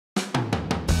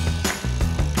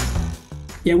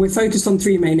Yeah, we're focused on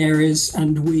three main areas,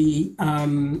 and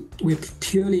we're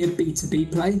purely a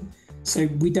B2B play. So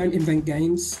we don't invent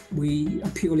games. We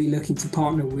are purely looking to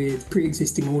partner with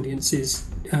pre-existing audiences.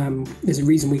 There's a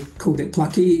reason we called it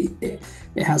Plucky. It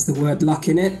has the word luck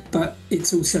in it, but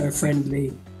it's also a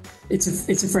friendly. It's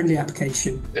a friendly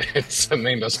application. It's a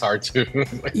name that's hard to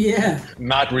Yeah,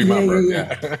 not yeah, yeah, remember.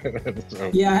 yeah. Yeah.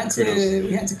 So Yeah,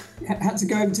 kudos. had to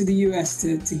go over to the US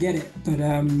to get it, but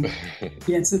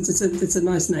yeah, it's a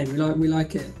nice name. We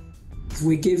like it.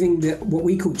 We're giving the what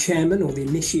we call chairman or the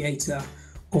initiator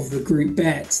of the group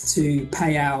bet to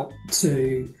pay out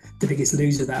to the biggest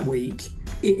loser that week.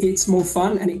 It's more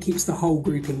fun and it keeps the whole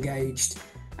group engaged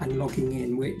and logging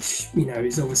in, which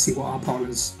is obviously what our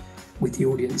partners with the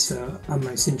audience are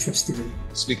most interested in.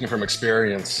 Speaking from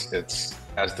experience, it's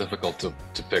as difficult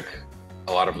to pick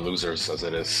a lot of losers as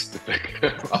it is to pick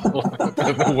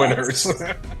the winners.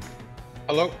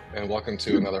 Hello, and welcome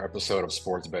to another episode of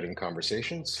Sports Betting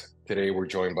Conversations. Today, we're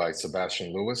joined by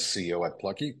Sebastian Lewis, CEO at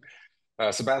Plucky.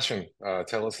 Sebastian,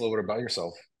 tell us a little bit about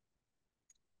yourself.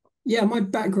 Yeah, my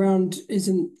background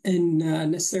isn't in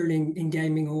necessarily in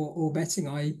gaming or betting.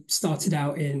 I started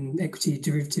out in equity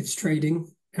derivatives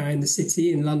trading in the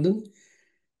city in London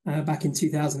back in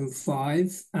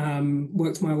 2005.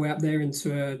 Worked my way up there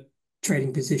into a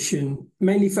trading position,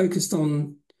 mainly focused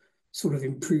on sort of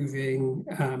improving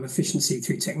efficiency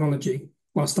through technology,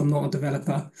 whilst I'm not a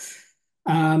developer.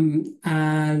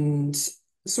 And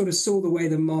sort of saw the way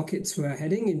the markets were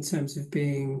heading in terms of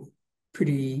being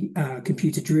pretty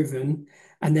computer driven,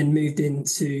 and then moved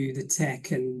into the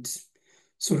tech and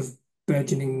sort of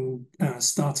burgeoning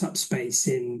startup space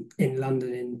in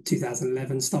London in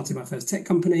 2011. Started my first tech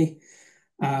company,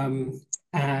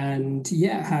 and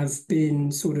yeah, have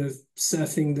been sort of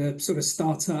surfing the sort of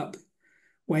startup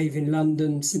wave in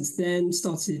London since then.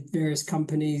 Started various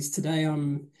companies. Today,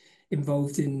 I'm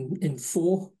involved in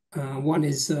four. One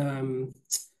is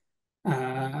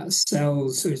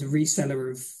sells or is a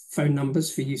reseller of phone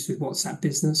numbers for use with WhatsApp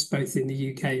Business, both in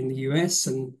the UK and the US,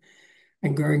 and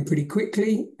growing pretty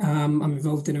quickly. I'm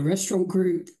involved in a restaurant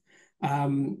group.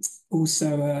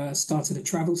 Also started a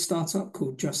travel startup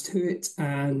called Just Who It,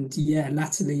 and yeah,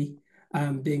 latterly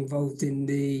being involved in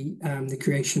the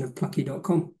creation of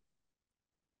Plucky.com.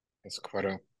 It's quite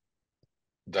a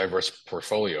diverse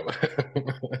portfolio.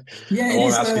 Yeah, I it won't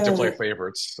is. ask you to play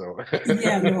favorites, so.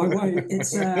 Yeah, no, I won't.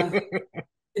 It's a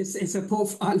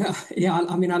yeah,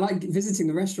 I mean, I like visiting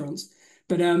the restaurants,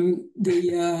 but it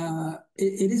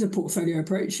is a portfolio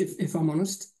approach. If I'm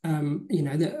honest,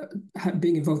 that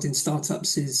being involved in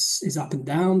startups is up and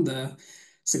down. The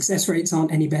success rates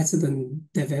aren't any better than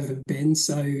they've ever been.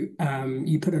 So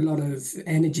you put a lot of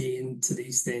energy into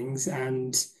these things,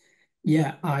 and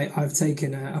yeah, I've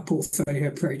taken a portfolio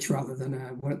approach rather than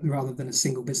a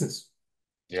single business.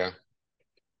 Yeah.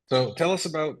 So tell us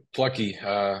about Plucky.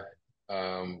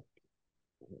 Um,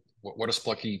 what does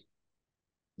Plucky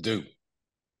do?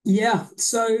 Yeah,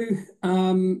 so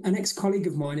an ex-colleague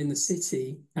of mine in the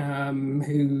city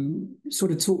who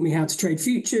sort of taught me how to trade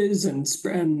futures and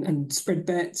spread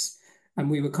bets, and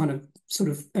we were kind of sort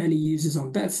of early users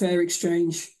on Betfair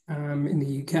Exchange in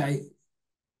the UK.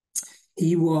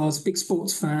 He was a big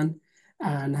sports fan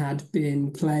and had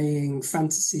been playing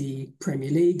Fantasy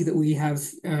Premier League that we have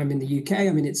in the UK.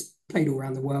 I mean, it's played all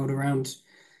around the world, around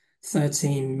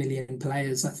 13 million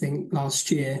players, I think, last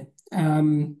year.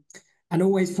 And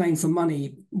always playing for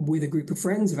money with a group of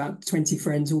friends, about 20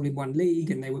 friends all in one league,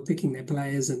 and they were picking their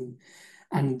players and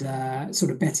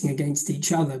sort of betting against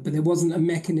each other. But there wasn't a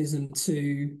mechanism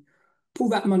to pull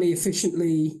that money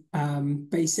efficiently,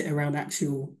 base it around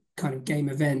actual kind of game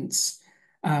events.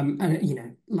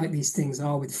 And like these things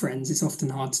are with friends, it's often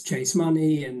hard to chase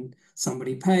money, and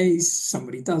somebody pays,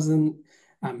 somebody doesn't.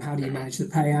 How do you Mhm. manage the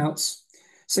payouts?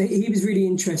 So he was really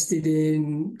interested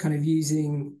in kind of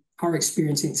using our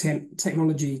experience in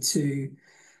technology to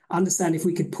understand if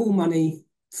we could pull money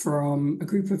from a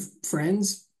group of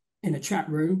friends in a chat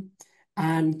room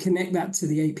and connect that to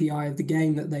the API of the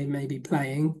game that they may be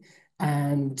playing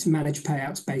and manage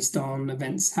payouts based on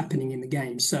events happening in the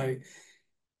game. So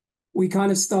we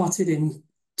kind of started in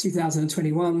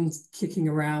 2021, kicking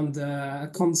around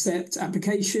the concept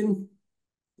application,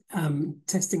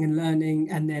 testing and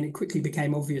learning, and then it quickly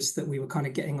became obvious that we were kind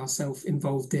of getting ourselves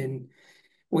involved in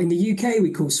what in the UK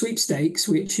we call sweepstakes,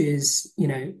 which is,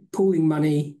 pooling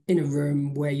money in a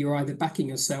room where you're either backing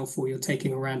yourself or you're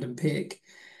taking a random pick.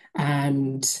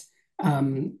 And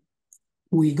um,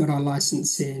 we got our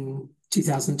license in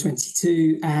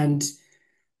 2022, and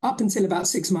up until about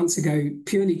 6 months ago,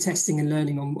 purely testing and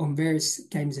learning on various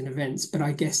games and events. But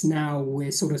I guess now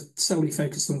we're sort of solely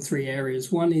focused on three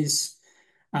areas. One is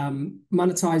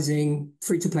Monetizing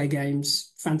free-to-play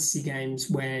games, fantasy games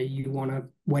where you want to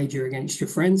wager against your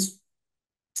friends.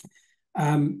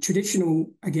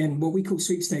 Traditional, again, what we call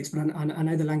sweepstakes, but I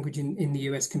know the language in the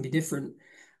US can be different.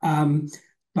 Um,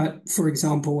 but for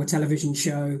example, a television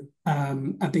show,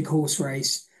 a big horse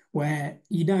race where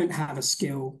you don't have a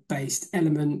skill-based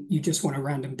element, you just want a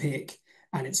random pick,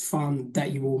 and it's fun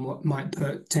that you all might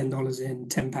put $10 in,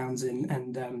 £10 in,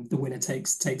 and the winner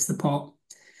takes the pot.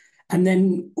 And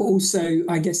then also,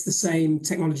 I guess the same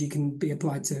technology can be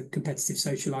applied to competitive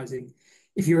socializing.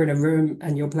 If you're in a room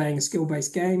and you're playing a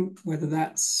skill-based game, whether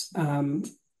that's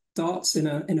darts in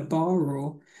a bar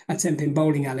or a 10-pin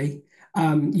bowling alley,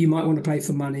 you might want to play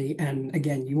for money. And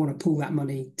again, you want to pull that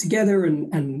money together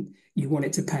and you want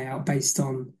it to pay out based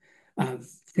on uh,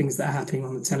 things that are happening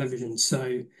on the television.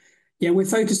 So yeah, we're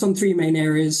focused on three main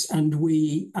areas, and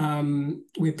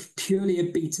we're purely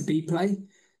a B2B play.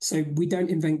 So we don't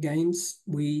invent games.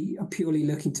 We are purely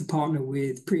looking to partner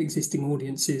with pre-existing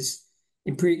audiences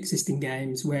in pre-existing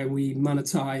games where we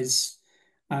monetize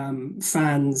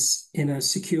fans in a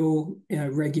secure,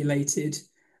 regulated,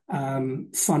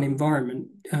 fun environment.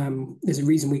 There's a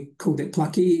reason we called it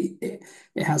Plucky.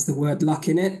 It has the word luck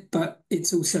in it, but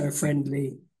it's also a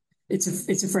friendly. It's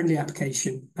a friendly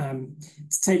application.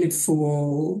 It's tailored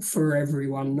for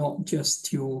everyone, not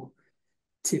just your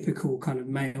typical kind of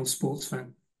male sports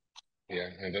fan. Yeah,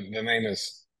 and the name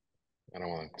is, I don't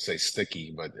want to say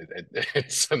sticky, but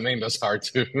it's a name that's hard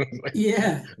to like,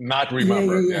 Yeah, not yeah,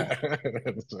 remember. yeah, yeah.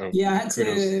 Yeah. So Yeah,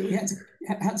 kudos. we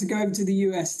had to go over to the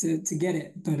US to get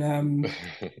it, but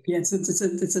yeah,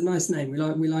 it's a nice name.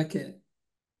 We like it.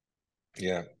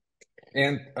 Yeah.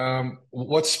 And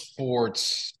what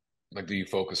sports like do you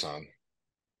focus on?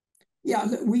 Yeah,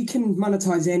 look, we can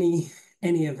monetize any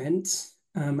event.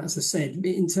 As I said,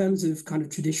 in terms of kind of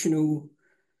traditional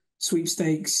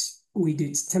sweepstakes, we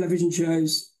do television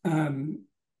shows.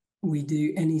 We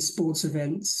do any sports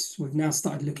events. We've now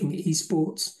started looking at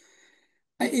esports.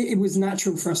 It was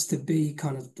natural for us to be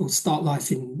kind of or start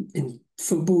life in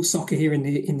football, soccer here in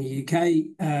the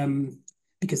UK,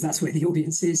 because that's where the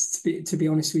audience is. To be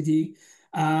honest with you,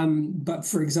 but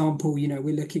for example,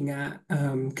 we're looking at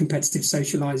competitive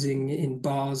socializing in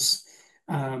bars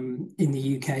in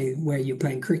the UK where you're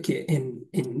playing cricket in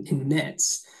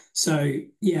nets. So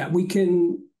yeah, we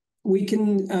can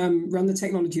run the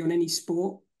technology on any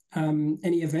sport,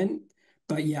 any event.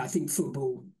 But yeah, I think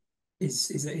football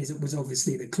was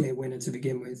obviously the clear winner to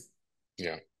begin with.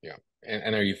 Yeah, yeah.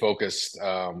 And are you focused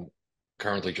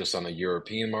currently just on the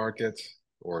European market,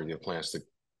 or do you have plans to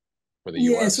for the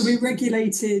Yeah, so we US?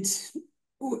 regulated.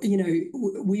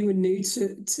 We were new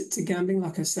to gambling,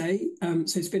 like I say.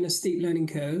 So it's been a steep learning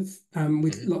curve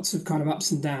with Hmm. lots of kind of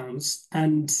ups and downs.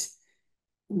 And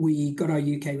we got our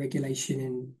UK regulation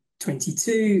in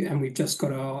 22, and we've just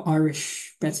got our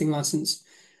Irish betting license.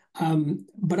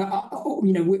 But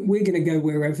we're going to go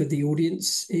wherever the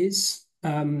audience is.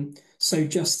 So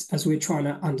just as we're trying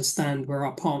to understand where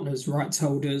our partners, rights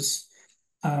holders,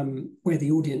 where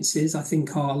the audience is, I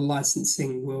think our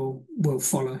licensing will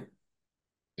follow.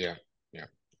 Yeah, yeah,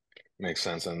 makes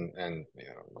sense. And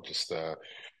just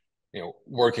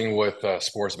working with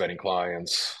sports betting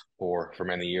clients for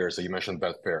many years. So you mentioned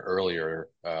Betfair earlier.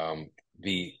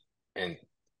 The and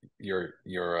your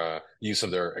use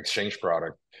of their exchange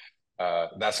product.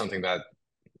 That's something that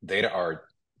DataArt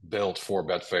built for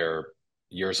Betfair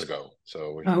years ago.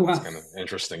 So Oh it's wow. kind of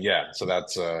interesting. Yeah. So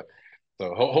that's so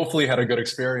hopefully had a good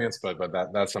experience, but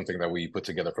that's something that we put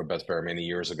together for Betfair many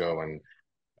years ago, and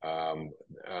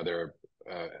they're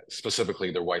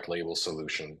specifically their white label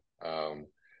solution.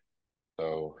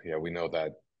 So yeah, we know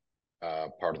that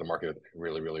part of the market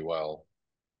really, really well.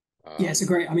 Yeah, Um, it's a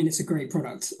great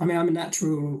product. I mean, I'm a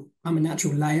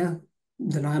natural layer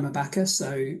than I am a backer,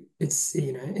 so it's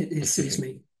it suits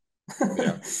me.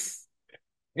 yeah.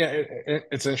 Yeah,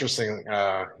 it's interesting.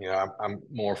 I'm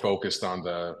more focused on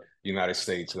the United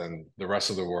States than the rest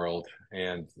of the world,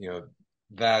 and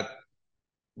that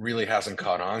really hasn't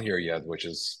caught on here yet, which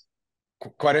is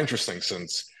quite interesting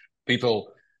since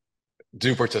people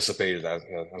do participate, as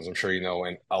I'm sure you know,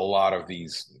 in a lot of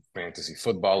these fantasy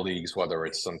football leagues, whether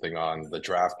it's something on the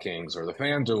DraftKings or the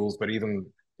FanDuels, but even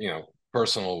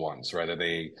personal ones, right? That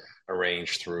they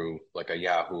arrange through like a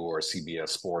Yahoo or CBS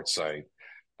Sports site.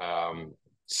 Um,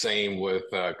 Same with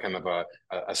kind of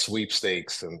a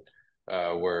sweepstakes and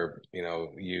where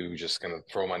you just kind of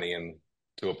throw money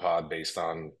into a pod based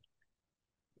on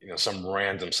some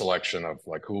random selection of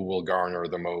like who will garner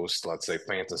the most, let's say,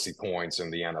 fantasy points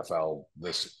in the NFL.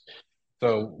 This,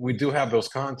 so we do have those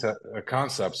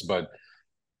concepts, but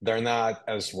they're not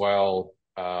as well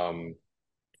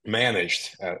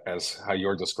managed as how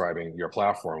you're describing your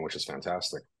platform, which is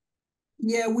fantastic.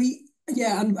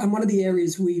 And one of the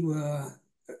areas we were,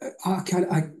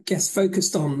 I guess,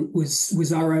 focused on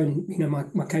was our own.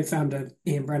 My co-founder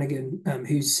Ian Brannigan,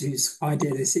 whose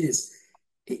idea this is.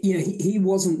 He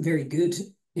wasn't very good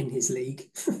in his league.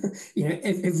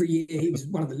 Every year he was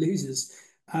one of the losers.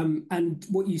 And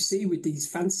what you see with these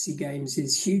fantasy games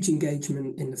is huge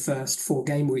engagement in the first 4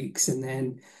 game weeks, and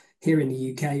then here in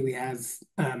the UK we have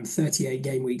 38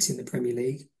 game weeks in the Premier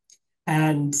League.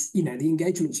 And the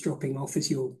engagement's dropping off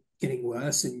as you're getting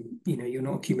worse, and you're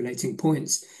not accumulating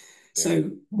points. Yeah.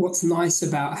 So what's nice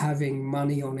about having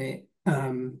money on it,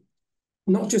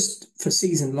 not just for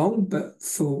season long, but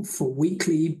for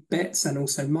weekly bets and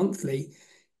also monthly,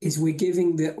 is we're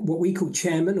giving the what we call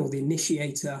chairman or the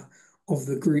initiator of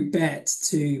the group bet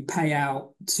to pay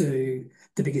out to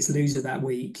the biggest loser that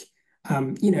week.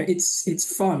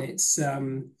 It's fun. It's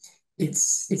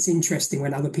interesting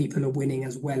when other people are winning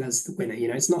as well as the winner.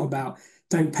 It's not about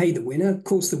don't pay the winner. Of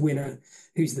course, the winner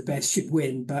who's the best should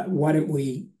win, but why don't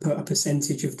we put a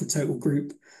percentage of the total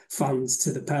group funds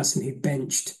to the person who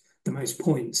benched the most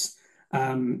points,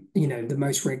 the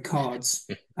most red cards.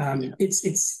 Yeah.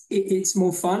 It's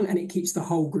more fun, and it keeps the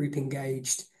whole group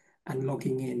engaged and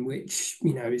logging in, which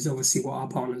is obviously what our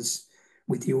partners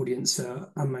with the audience are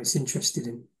most interested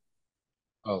in.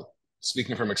 Well,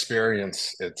 speaking from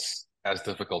experience, it's as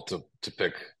difficult to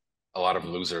pick a lot of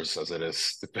losers as it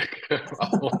is to pick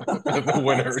the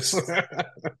winners.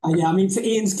 Yeah, I mean, for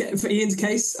Ian's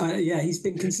case, yeah, he's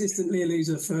been consistently a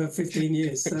loser for 15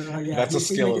 years. So yeah, That's a we may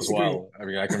skill as disagree. well. I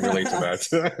mean, I can relate to that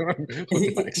with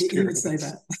my He would say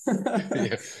experience. that.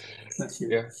 Yeah, That's you.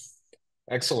 yeah,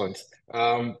 excellent.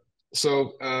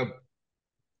 So,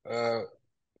 uh,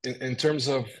 in terms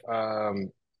of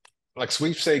like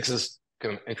sweepstakes is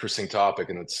kind of an interesting topic,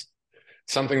 and it's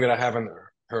something that I haven't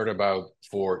heard about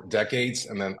for decades,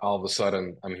 and then all of a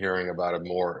sudden I'm hearing about it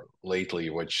more lately,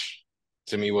 which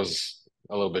to me was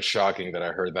a little bit shocking that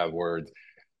I heard that word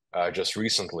just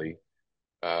recently.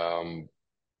 Um,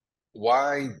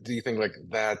 why do you think like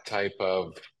that type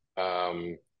of,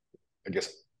 I guess,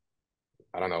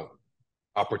 I don't know,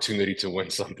 opportunity to win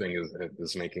something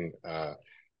is making,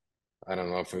 I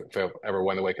don't know if it ever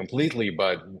went away completely,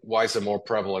 but why is it more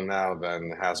prevalent now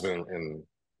than has been in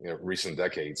recent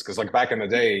decades? Because like back in the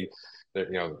day,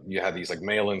 you had these like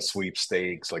mail-in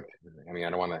sweepstakes. Like, I mean, I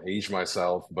don't want to age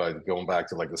myself, but going back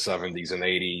to like the 70s and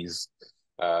 80s,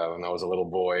 when I was a little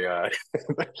boy,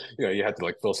 you had to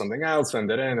like fill something out, send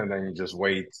it in, and then you just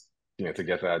wait, to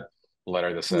get that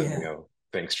letter that said, Yeah.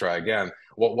 thanks, try again.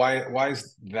 Why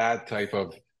is that type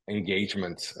of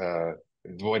engagement?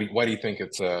 Why do you think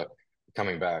it's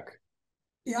coming back?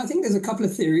 Yeah, I think there's a couple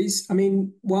of theories. I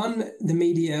mean, one, the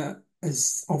media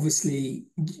has obviously,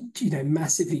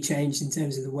 massively changed in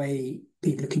terms of the way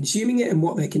people are consuming it and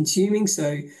what they're consuming.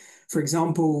 So, for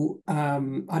example, I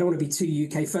don't want to be too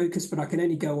UK focused, but I can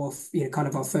only go off, kind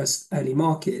of our first early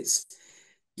markets.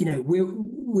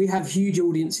 We have huge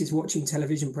audiences watching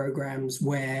television programs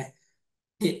where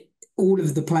it all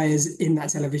of the players in that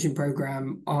television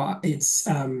program are it's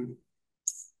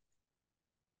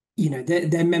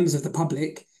they're members of the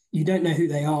public. You don't know who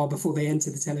they are before they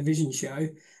enter the television show,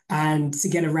 and to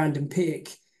get a random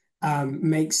pick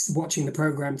makes watching the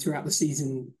program throughout the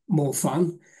season more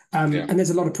fun. Yeah. And there's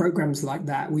a lot of programs like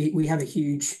that. We have a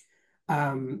huge,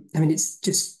 I mean, it's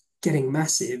just getting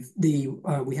massive.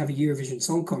 We have a Eurovision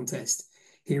Song Contest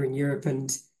here in Europe,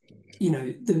 and I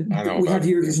know we have about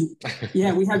Eurovision.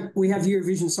 Yeah, it. we have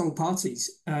Eurovision song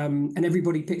parties, and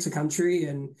everybody picks a country,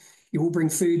 and you all bring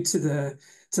food to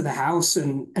the house,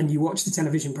 and you watch the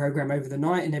television program over the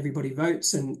night, and everybody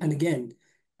votes, and again,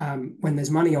 when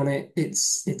there's money on it,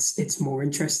 it's more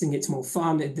interesting, it's more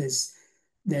fun.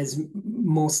 There's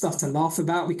more stuff to laugh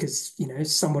about because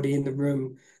somebody in the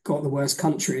room got the worst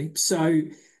country. So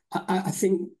I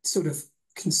think sort of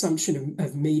consumption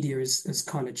of media has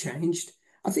kind of changed.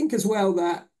 I think as well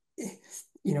that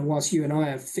whilst you and I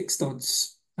are fixed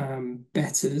odds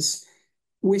betters,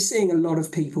 we're seeing a lot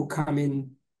of people come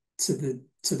in to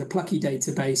the Plucky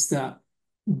database that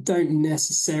don't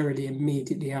necessarily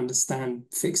immediately understand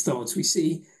fixed odds. We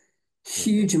see Mhm.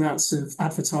 huge amounts of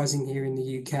advertising here in the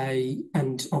UK,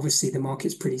 and obviously the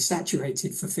market's pretty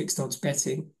saturated for fixed odds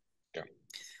betting. Yeah.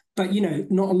 But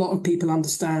not a lot of people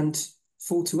understand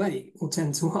 4 to 8 or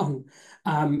 10 to 1,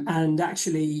 and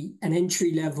actually an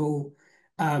entry level.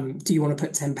 Do you want to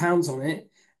put £10 on it,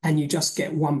 and you just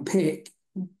get one pick?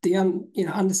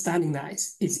 Understanding that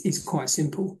is quite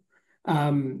simple.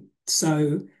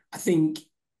 So I think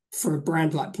for a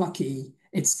brand like Plucky,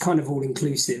 it's kind of all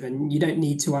inclusive, and you don't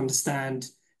need to understand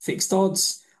fixed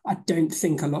odds. I don't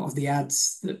think a lot of the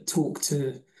ads that talk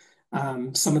to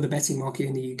some of the betting market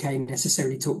in the UK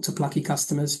necessarily talk to Plucky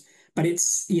customers. But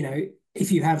it's,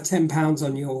 if you have £10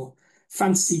 on your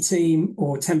fantasy team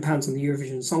or £10 on the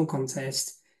Eurovision Song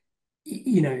Contest,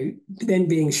 then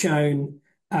being shown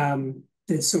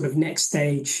the sort of next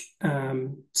stage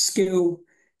skill,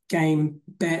 game,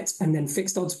 bet, and then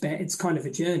fixed odds bet. It's kind of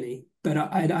a journey. But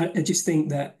I just think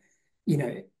that,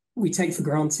 we take for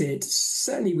granted,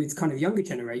 certainly with kind of younger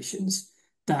generations,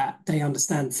 that they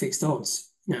understand fixed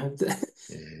odds.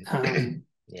 Mhm.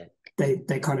 Yeah.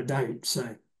 They kind of don't.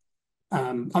 So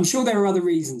I'm sure there are other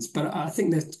reasons, but I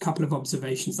think there's a couple of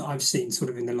observations that I've seen sort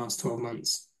of in the last 12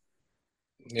 months.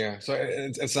 Yeah. So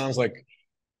it sounds like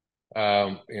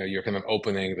you're kind of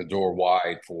opening the door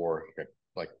wide for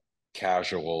like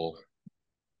casual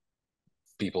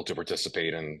people to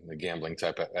participate in the gambling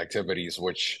type of activities,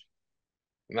 which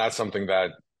not something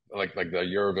that like the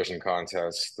Eurovision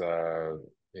contest,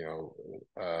 you know,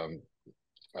 um,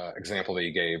 example that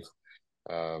you gave.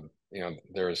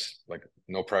 There's like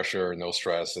no pressure, no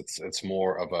stress. It's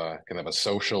more of a kind of a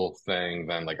social thing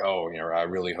than like, oh, I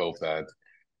really hope that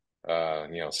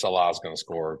Salah's going to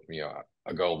score,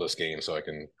 a goal this game so I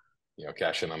can,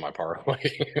 cash in on my parlay.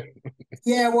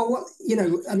 Yeah, well,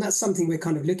 and that's something we're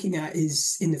kind of looking at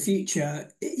is in the future,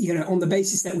 on the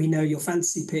basis that we know your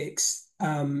fantasy picks,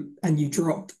 and you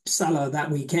drop Salah that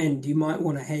weekend, you might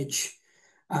want to hedge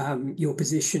your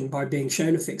position by being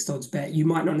shown a fixed odds bet. You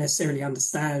might not necessarily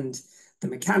understand the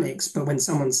mechanics, but when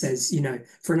someone says,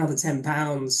 for another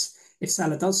 £10, if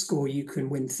Salah does score, you can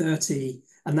win 30,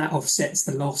 and that offsets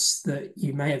the loss that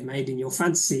you may have made in your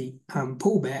fantasy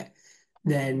pool bet,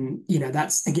 then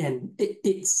that's again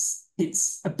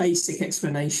it's a basic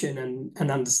explanation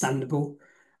and understandable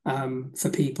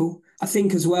for people. I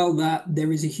think as well that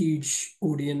there is a huge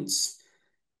audience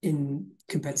in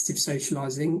competitive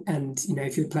socializing, and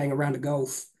if you're playing a round of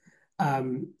golf,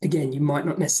 again, you might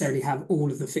not necessarily have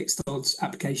all of the fixed odds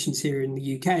applications here in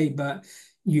the UK, but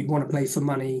you'd want to play for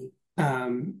money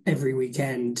every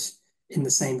weekend in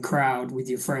the same crowd with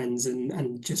your friends,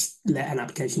 and just let an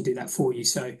application do that for you.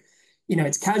 So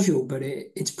it's casual, but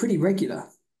it's pretty regular.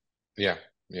 Yeah,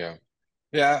 yeah,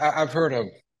 yeah. I've heard of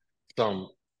some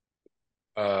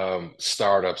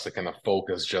startups that kind of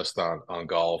focus just on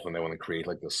golf and they want to create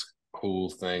like this cool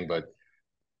thing, but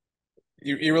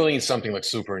you really need something like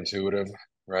super intuitive,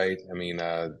 right? I mean,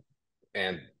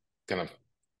 and kind of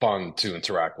fun to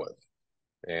interact with.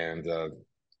 And the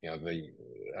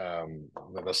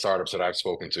startups that I've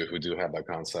spoken to who do have that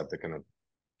concept, they kind of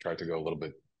try to go a little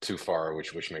bit too far,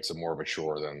 which makes it more of a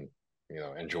chore than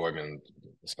enjoyment,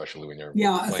 especially when you're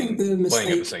Yeah, I think playing the playing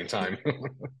at the mistake, same time.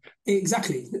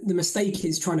 exactly, the mistake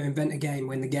is trying to invent a game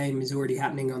when the game is already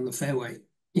happening on the fairway,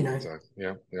 you know. So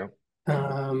yeah, yeah, a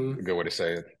Um, good way to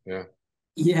say it. Yeah,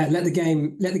 yeah, let the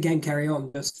game carry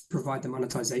on, just provide the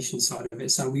monetization side of it.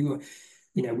 So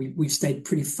we've stayed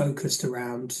pretty focused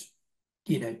around,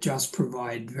 just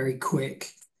provide very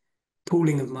quick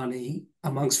pooling of money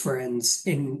amongst friends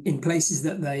in places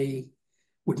that they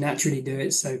would naturally do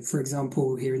it. So, for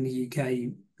example, here in the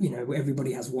UK,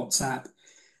 everybody has WhatsApp,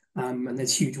 and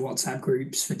there's huge WhatsApp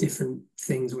groups for different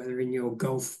things, whether in your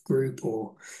golf group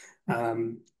or,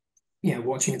 um,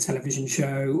 watching a television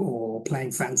show or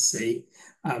playing fantasy.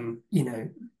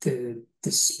 The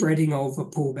spreading of a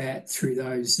pool bet through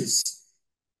those is,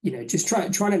 just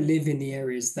trying to live in the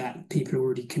areas that people are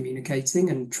already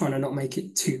communicating and trying to not make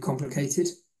it too complicated.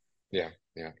 yeah,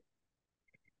 yeah,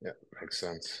 yeah. Makes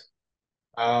sense.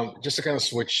 Just to kind of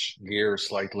switch gears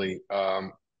slightly,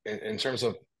 in terms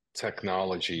of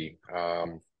technology,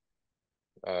 um,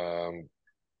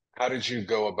 how did you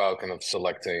go about kind of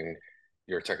selecting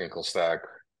your technical stack?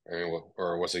 I mean,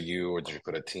 or was it you, or did you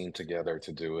put a team together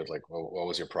to do it? Like, what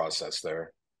was your process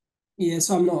there? Yeah,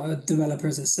 so I'm not a developer,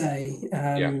 as I say.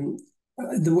 Yeah.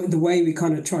 The way we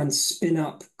kind of try and spin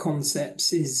up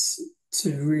concepts is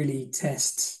to really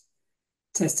test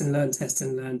and learn, test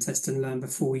and learn, test and learn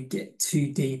before we get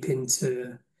too deep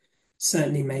into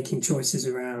certainly making choices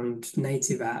around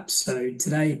native apps. So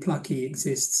today, Plucky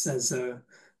exists as a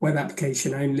web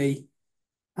application only.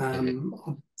 Hmm.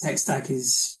 Our tech stack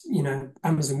is,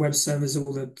 Amazon Web Service,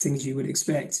 all the things you would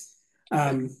expect. Sure.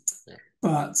 Um, Yeah.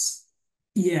 but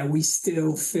yeah, we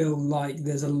still feel like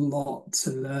there's a lot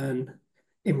to learn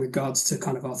in regards to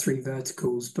kind of our three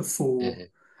verticals before,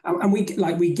 Hmm. and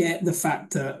we get the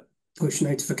fact that push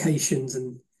notifications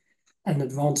and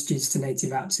advantages to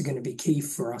native apps are going to be key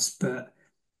for us, but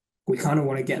we kind of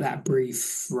want to get that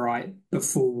brief right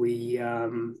before we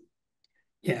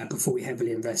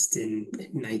heavily invest in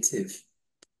native.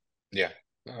 Yeah.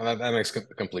 That makes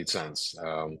complete sense.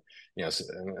 Yes,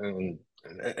 and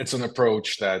it's an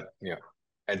approach that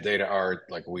at DataArt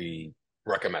like we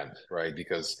recommend, right?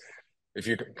 Because if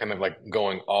you're kind of like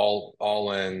going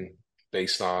all in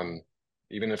based on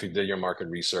even if you did your market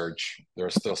research, there are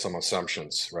still some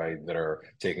assumptions, right, that are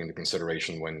taken into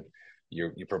consideration when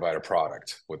you provide a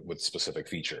product with specific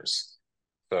features.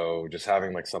 So just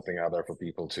having like something out there for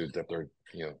people to dip their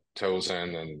toes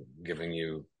in and giving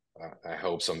you, I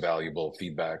hope, some valuable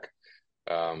feedback.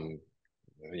 Um,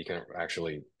 you can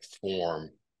actually form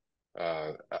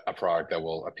a product that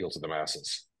will appeal to the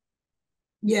masses.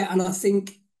 Yeah, and I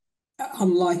think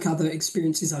unlike other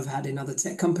experiences I've had in other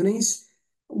tech companies,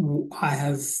 I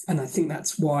have, and I think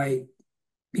that's why,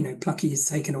 Plucky has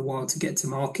taken a while to get to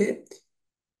market,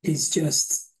 is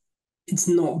just it's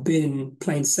not been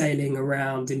plain sailing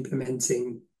around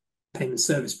implementing payment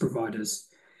service providers,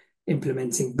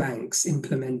 implementing banks,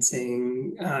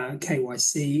 implementing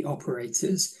KYC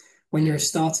operators. When you're a Mhm.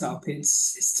 startup,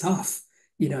 it's tough.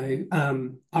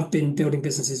 I've been building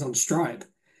businesses on Stripe,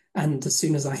 and as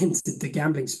soon as I entered the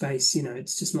gambling space,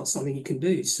 it's just not something you can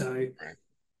do. So Right.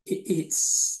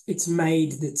 it's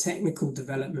made the technical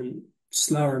development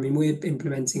slower. I mean, we're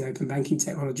implementing open banking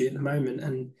technology at the moment,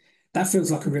 and that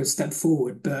feels like a real step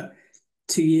forward. But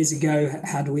 2 years ago,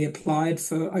 had we applied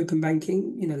for open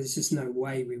banking, there's just no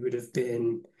way we would have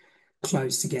been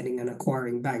close to getting and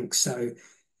acquiring banks. So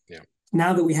Yeah.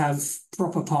 now that we have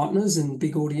proper partners and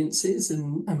big audiences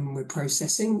and we're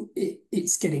processing,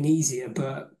 it's getting easier.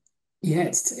 But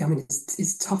yeah, I mean,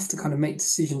 it's tough to kind of make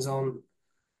decisions on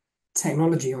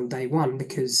technology on day one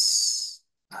because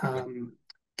Yeah.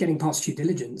 getting past due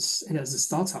diligence and as a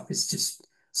startup is just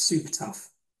super tough.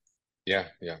 Yeah.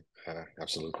 Yeah.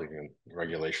 Absolutely. And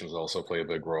regulations also play a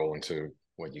big role into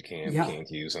what you can, Yeah, can't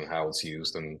use and how it's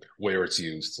used and where it's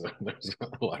used. So there's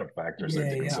a lot of factors there yeah,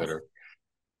 to yeah, consider.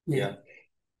 yeah.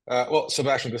 Yeah. Well,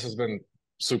 Sebastian, this has been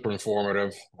super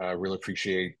informative. I really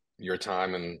appreciate your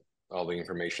time and all the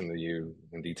information that you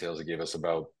and details you gave us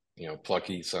about,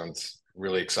 Plucky. Sounds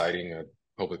really exciting. I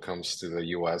hope it comes to the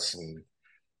US in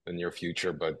the near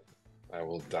future, but I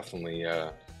will definitely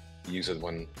use it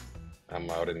when I'm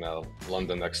out in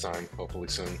London next time, hopefully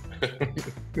soon.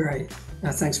 Great.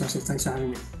 Thanks, Russell. Thanks for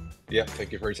having me. Yeah,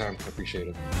 thank you for your time. I appreciate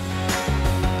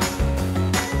it.